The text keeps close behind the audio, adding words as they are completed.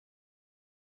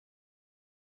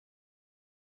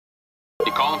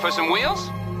You calling for some wheels?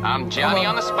 I'm Johnny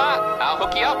on the spot. I'll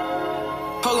hook you up.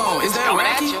 Hold on, is that Coming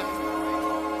at Racky? you.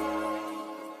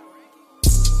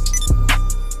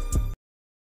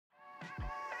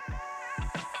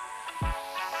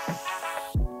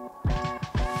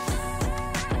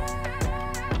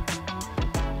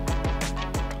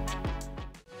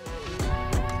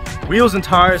 Wheels and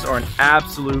tires are an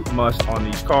absolute must on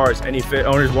these cars. Any Fit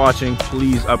owners watching,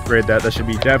 please upgrade that. That should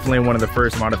be definitely one of the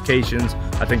first modifications.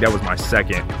 I think that was my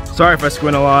second. Sorry if I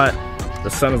squint a lot. The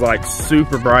sun is like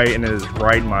super bright and it is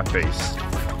right in my face.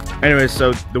 Anyways,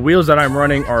 so the wheels that I'm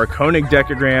running are a Koenig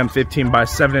Decagram 15 by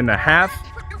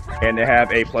 7.5, and they have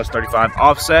a plus 35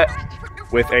 offset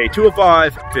with a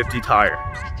 205 50 tire.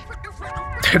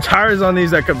 The tires on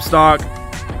these that come stock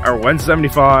are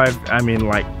 175. I mean,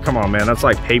 like, come on, man, that's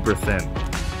like paper thin.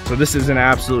 So this is an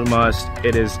absolute must.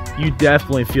 It is, you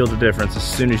definitely feel the difference as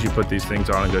soon as you put these things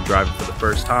on and go driving for the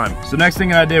first time. So next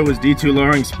thing I did was D2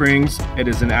 lowering springs. It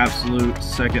is an absolute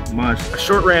second must. A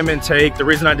short ram intake. The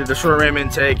reason I did the short ram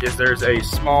intake is there's a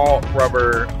small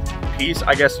rubber piece,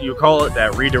 I guess you call it,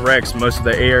 that redirects most of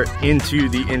the air into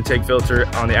the intake filter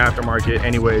on the aftermarket.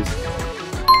 Anyways,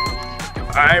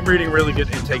 I'm reading really good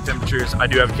intake temperatures. I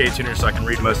do have a K-tuner, so I can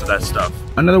read most of that stuff.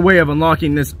 Another way of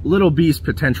unlocking this little beast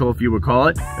potential, if you would call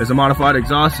it, is a modified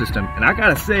exhaust system. And I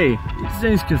gotta say, these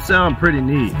things can sound pretty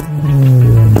neat.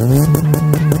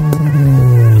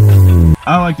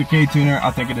 I like the K-tuner.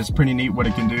 I think it is pretty neat what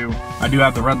it can do. I do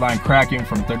have the red line cracking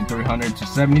from 3300 to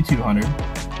 7200.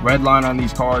 Red line on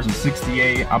these cars is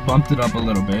 68. I bumped it up a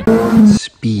little bit.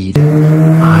 Speed.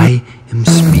 I am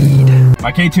speed.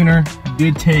 My K-tuner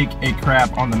did take a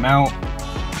crap on the mount.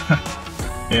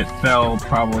 It fell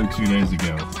probably 2 days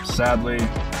ago, sadly.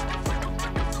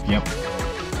 Yep.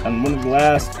 And one of the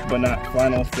last but not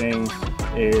final things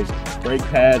is brake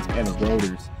pads and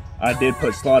rotors. I did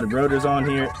put slotted rotors on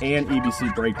here and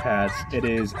EBC brake pads. It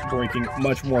is braking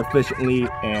much more efficiently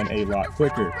and a lot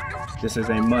quicker. This is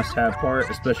a must-have part,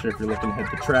 especially if you're looking to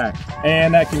hit the track.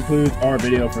 And that concludes our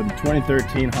video for the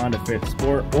 2013 Honda Fit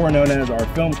Sport, or known as our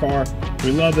film car.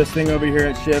 We love this thing over here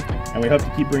at Shift, and we hope to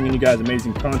keep bringing you guys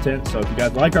amazing content. So if you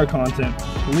guys like our content,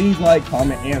 please like,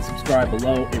 comment, and subscribe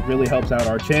below. It really helps out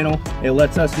our channel. It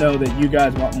lets us know that you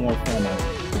guys want more from us.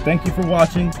 So thank you for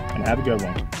watching, and have a good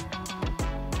one.